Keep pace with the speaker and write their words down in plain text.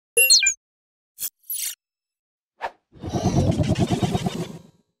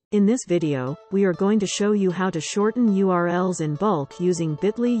In this video, we are going to show you how to shorten URLs in bulk using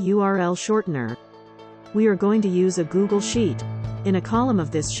bit.ly URL Shortener. We are going to use a Google Sheet. In a column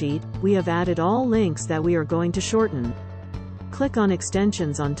of this sheet, we have added all links that we are going to shorten. Click on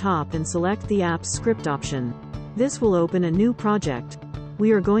Extensions on top and select the appsscript option. This will open a new project.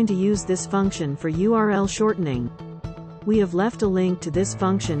 We are going to use this function for URL shortening. We have left a link to this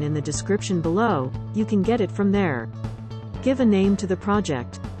function in the description below. You can get it from there. Give a name to the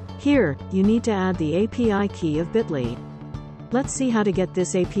project. Here, you need to add the API key of bit.ly. Let's see how to get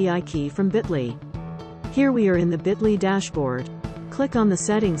this API key from bit.ly. Here we are in the bit.ly dashboard. Click on the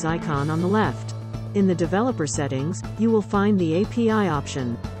settings icon on the left. In the developer settings, you will find the API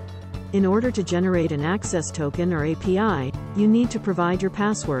option. In order to generate an access token or API, you need to provide your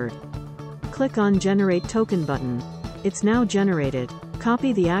password. Click on Generate Token button. It's now generated.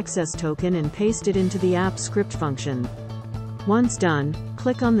 Copy the access token and paste it into the appsscript function. Once done,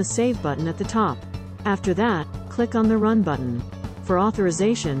 click on the Save button at the top. After that, click on the Run button. For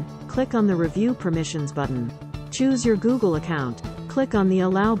authorization, click on the Review Permissions button. Choose your Google account. Click on the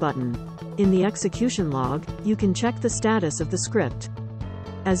Allow button. In the execution log, you can check the status of the script.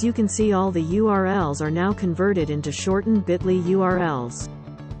 As you can see, all the URLs are now converted into shortened bit.ly URLs.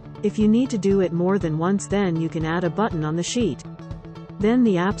 If you need to do it more than once, then you can add a button on the sheet. Then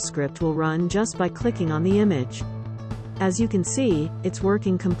the appsscript will run just by clicking on the image. As you can see, it's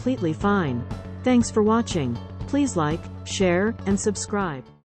working completely fine. Thanks for watching. Please like, share, and subscribe.